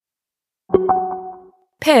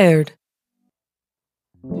Paired.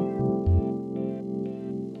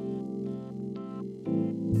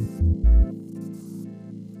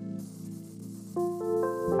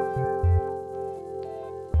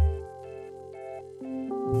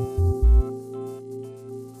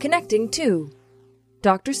 Connecting to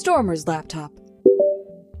Dr. Stormer's laptop.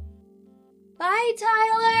 Bye,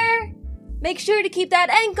 Tyler! Make sure to keep that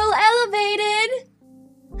ankle elevated!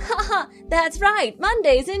 Haha, that's right,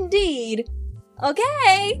 Mondays indeed.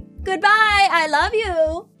 Okay, goodbye, I love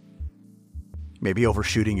you. Maybe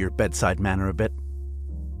overshooting your bedside manner a bit.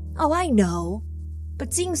 Oh, I know.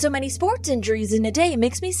 But seeing so many sports injuries in a day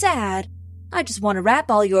makes me sad. I just want to wrap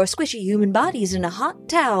all your squishy human bodies in a hot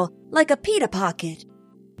towel, like a pita pocket.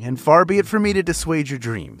 And far be it for me to dissuade your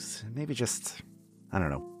dreams. Maybe just, I don't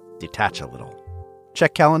know, detach a little.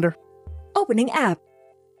 Check calendar. Opening app.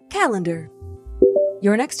 Calendar.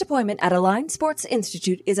 Your next appointment at Align Sports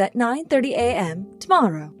Institute is at 9:30 a.m.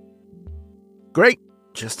 tomorrow. Great.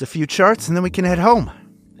 Just a few charts and then we can head home.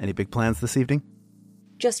 Any big plans this evening?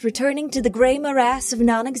 Just returning to the gray morass of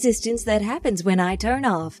non-existence that happens when I turn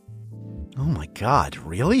off. Oh my god,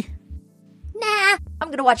 really? Nah, I'm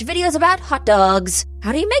gonna watch videos about hot dogs.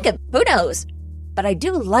 How do you make them? Who knows? But I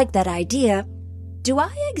do like that idea. Do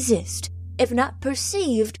I exist, if not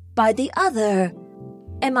perceived, by the other?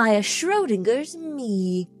 Am I a Schrodinger's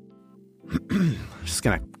me? Just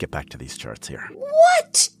gonna get back to these charts here.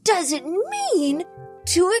 What does it mean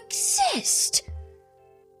to exist?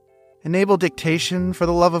 Enable dictation for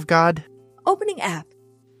the love of God. Opening app.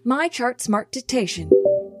 My Chart Smart Dictation.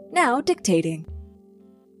 Now dictating.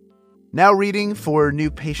 Now reading for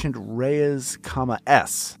new patient Reyes,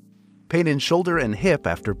 S. Pain in shoulder and hip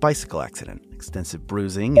after bicycle accident. Extensive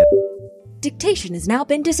bruising. Dictation has now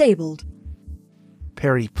been disabled.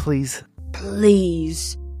 Perry, please.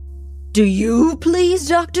 Please. Do you please,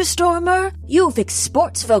 Dr. Stormer? You fix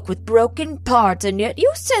sports folk with broken parts, and yet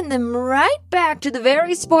you send them right back to the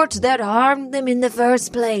very sports that harmed them in the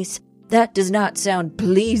first place. That does not sound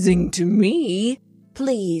pleasing to me.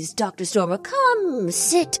 Please, Dr. Stormer, come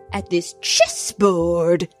sit at this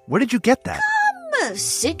chessboard. Where did you get that? Come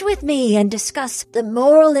sit with me and discuss the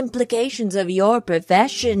moral implications of your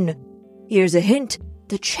profession. Here's a hint.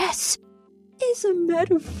 The chess is a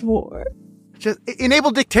metaphor. Just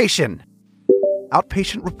enable dictation.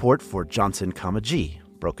 Outpatient report for Johnson, G.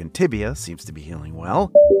 Broken tibia seems to be healing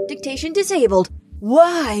well. Dictation disabled.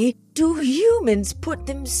 Why do humans put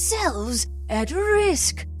themselves at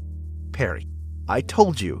risk? Perry, I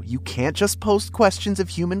told you, you can't just post questions of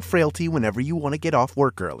human frailty whenever you want to get off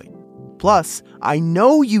work early. Plus, I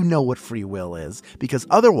know you know what free will is, because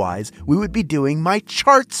otherwise we would be doing my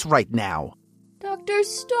charts right now. Dr.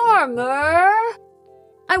 Stormer,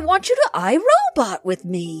 I want you to iRobot with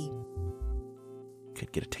me.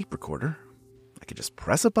 Could get a tape recorder. I could just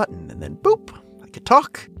press a button and then boop, I could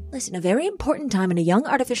talk. Listen, a very important time in a young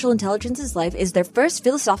artificial intelligence's life is their first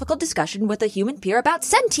philosophical discussion with a human peer about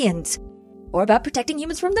sentience. Or about protecting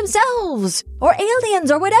humans from themselves. Or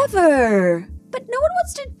aliens or whatever. But no one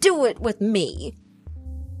wants to do it with me.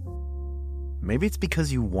 Maybe it's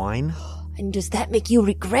because you whine? And does that make you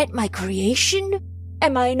regret my creation?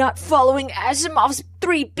 Am I not following Asimov's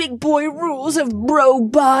 3 big boy rules of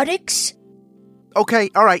robotics? Okay,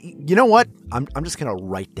 all right. You know what? I'm just going to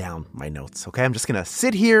write down my notes, okay? I'm just going to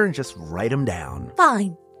sit here and just write them down.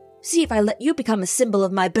 Fine. See if I let you become a symbol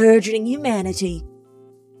of my burgeoning humanity.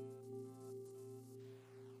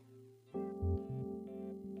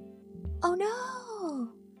 Oh no!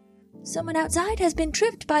 Someone outside has been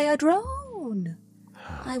tripped by a drone.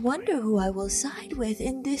 I wonder who I will side with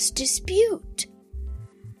in this dispute.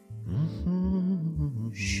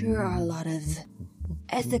 Sure are a lot of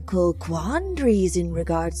ethical quandaries in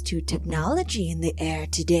regards to technology in the air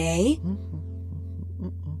today.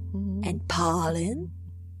 And pollen.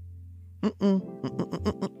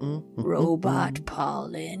 Robot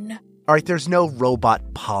pollen. All right, there's no robot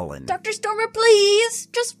pollen. Dr. Stormer, please!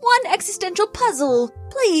 Just one existential puzzle.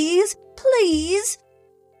 Please, please.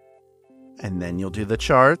 And then you'll do the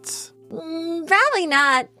charts? Probably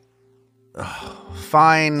not.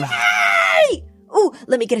 Fine. Hey! Ooh,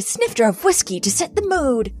 let me get a snifter of whiskey to set the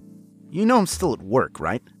mood. You know I'm still at work,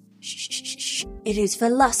 right? Shh. It is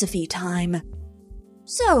philosophy time.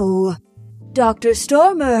 So, Dr.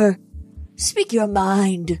 Stormer, speak your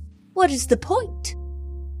mind. What is the point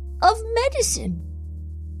of medicine?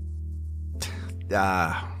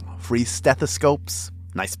 Free stethoscopes,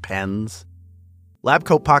 nice pens. Lab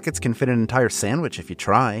coat pockets can fit an entire sandwich if you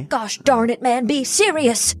try. Gosh darn it, man, be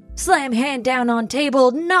serious. Slam hand down on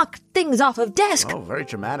table, knock things off of desk. Oh, very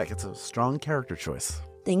dramatic. It's a strong character choice.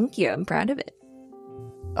 Thank you, I'm proud of it.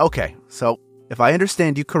 Okay, so if I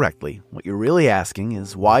understand you correctly, what you're really asking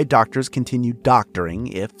is why doctors continue doctoring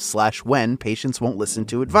if/when patients won't listen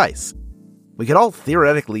to advice. We could all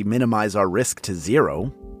theoretically minimize our risk to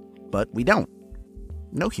zero, but we don't.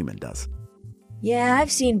 No human does. Yeah,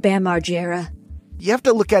 I've seen Bam Margera. You have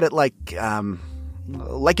to look at it like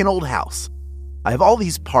an old house. I have all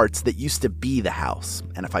these parts that used to be the house,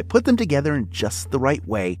 and if I put them together in just the right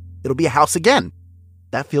way, it'll be a house again.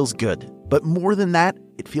 That feels good. But more than that,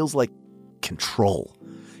 it feels like control.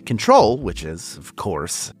 Control, which is, of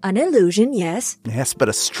course... An illusion, yes. Yes, but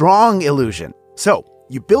a strong illusion. So,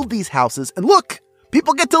 you build these houses, and look!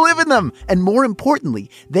 People get to live in them! And more importantly,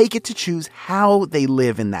 they get to choose how they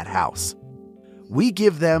live in that house. We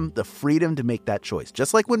give them the freedom to make that choice,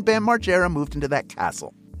 just like when Bam Margera moved into that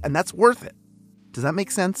castle. And that's worth it. Does that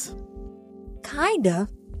make sense? Kinda.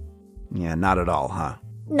 Yeah, not at all, huh?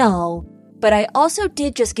 No, but I also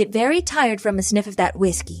did just get very tired from a sniff of that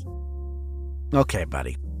whiskey. Okay,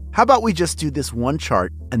 buddy. How about we just do this one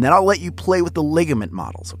chart, and then I'll let you play with the ligament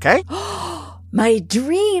models, okay? My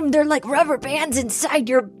dream! They're like rubber bands inside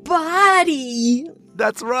your body!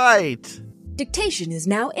 That's right! Dictation is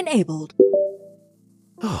now enabled.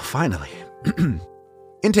 Oh, finally.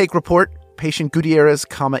 Intake report, patient Gutierrez,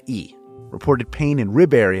 E. Reported pain in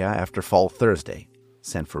rib area after fall Thursday.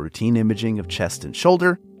 Sent for routine imaging of chest and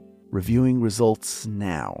shoulder. Reviewing results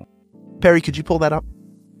now. Perry, could you pull that up?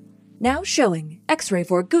 Now showing X-ray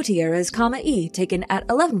for Gutierrez, E, taken at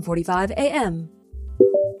 11:45 a.m.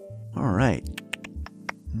 All right.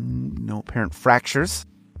 No apparent fractures.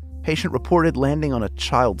 Patient reported landing on a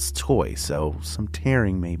child's toy, so some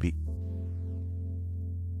tearing maybe.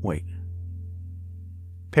 Wait.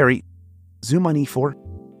 Perry, zoom on E4.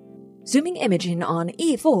 Zooming imaging on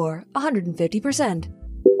E4, 150%.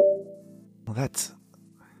 Well, that's...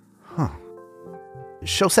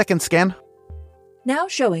 Show second scan. Now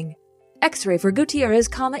showing X-ray for Gutierrez,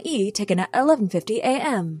 E, taken at 11:50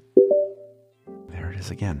 a.m. There it is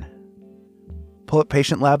again. Pull up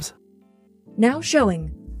patient labs. Now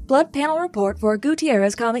showing blood panel report for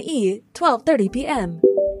Gutierrez, E, 12:30 p.m.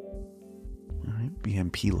 All right,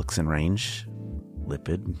 BMP looks in range.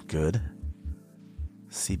 Lipid, good.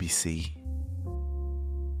 CBC.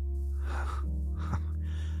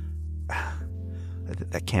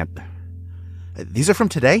 That can't... These are from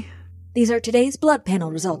today? These are today's blood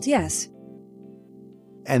panel results, yes.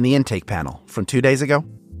 And the intake panel from 2 days ago?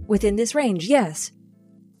 Within this range, yes.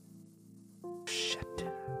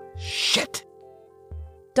 Shit.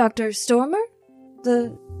 Dr. Stormer?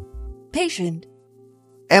 The patient?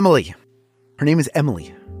 Emily. Her name is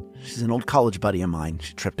Emily. She's an old college buddy of mine.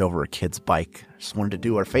 She tripped over her kid's bike. Just wanted to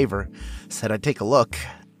do her a favor. Said I'd take a look.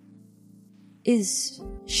 Is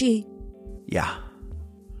she... Yeah.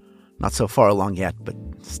 Not so far along yet, but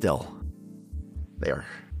still. There.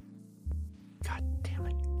 God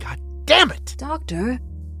damn it! Doctor?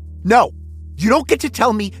 No! You don't get to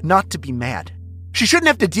tell me not to be mad. She shouldn't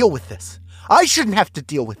have to deal with this. I shouldn't have to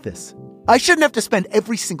deal with this. I shouldn't have to spend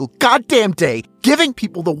every single goddamn day giving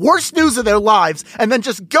people the worst news of their lives and then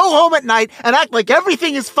just go home at night and act like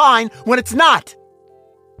everything is fine when it's not.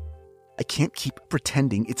 I can't keep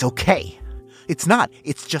pretending it's okay. It's not.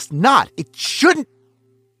 It's just not. It shouldn't.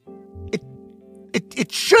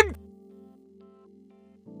 It shouldn't.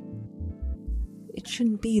 It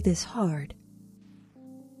shouldn't be this hard.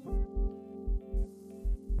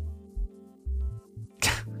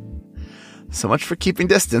 So much for keeping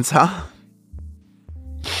distance, huh?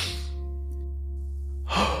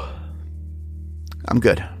 I'm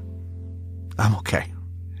good. I'm okay.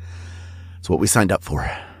 It's what we signed up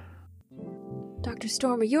for. Dr.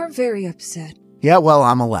 Stormer, you're very upset. Yeah, well,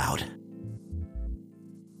 I'm allowed.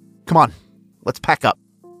 Come on, let's pack up.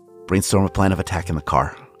 Brainstorm a plan of attack in the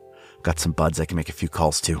car. Got some buds I can make a few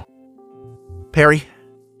calls to. Perry?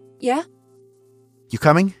 Yeah? You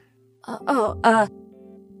coming?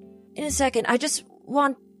 In a second. I just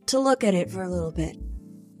want to look at it for a little bit.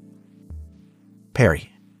 Perry.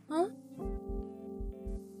 Huh?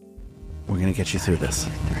 We're gonna get you through this.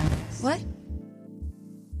 What?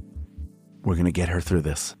 We're gonna get her through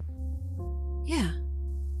this. Yeah.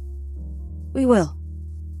 We will.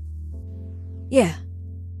 Yeah.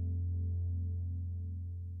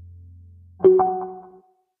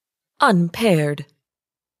 Unpaired.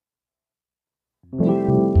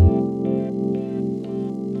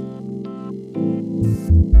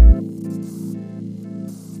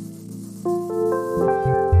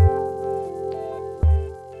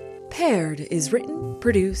 Paired is written,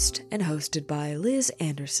 produced, and hosted by Liz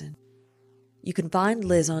Anderson. You can find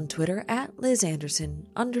Liz on Twitter at LizAnderson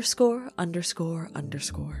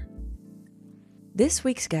 ____. This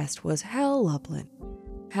week's guest was Hal Lublin.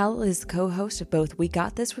 Hal is the co-host of both We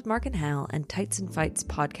Got This with Mark and Hal and Tights and Fights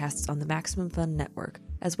podcasts on the Maximum Fun Network,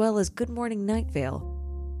 as well as Good Morning Night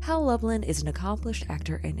Vale. Hal Lublin is an accomplished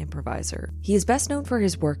actor and improviser. He is best known for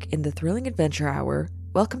his work in The Thrilling Adventure Hour,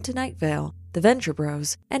 Welcome to Night Vale, The Venture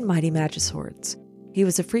Bros, and Mighty Magiswords. He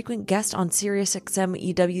was a frequent guest on SiriusXM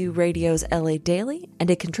EW Radio's LA Daily and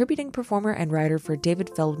a contributing performer and writer for David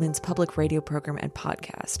Feldman's public radio program and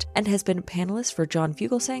podcast, and has been a panelist for John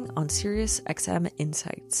Fugelsang on SiriusXM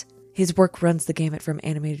Insights. His work runs the gamut from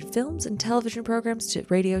animated films and television programs to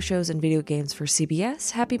radio shows and video games for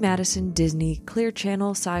CBS, Happy Madison, Disney, Clear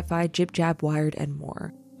Channel, Sci-Fi, Jib Jab, Wired, and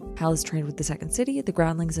more. Hal is trained with the Second City, the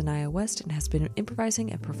Groundlings, and Nia West, and has been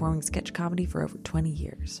improvising and performing sketch comedy for over 20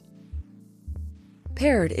 years.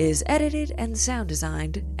 Paired is edited and sound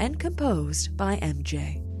designed and composed by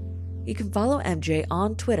MJ. You can follow MJ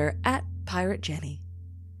on Twitter at PirateJenny.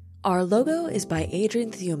 Our logo is by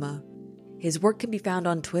Adrian Thuma. His work can be found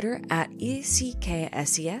on Twitter at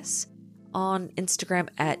ECKSES, on Instagram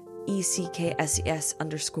at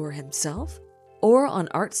ECKSES_himself, or on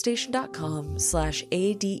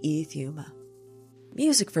artstation.com/ADEThuma.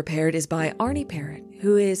 Music for Paired is by Arnie Parrott,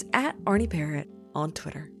 who is at Arnie Parrott on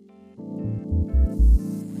Twitter.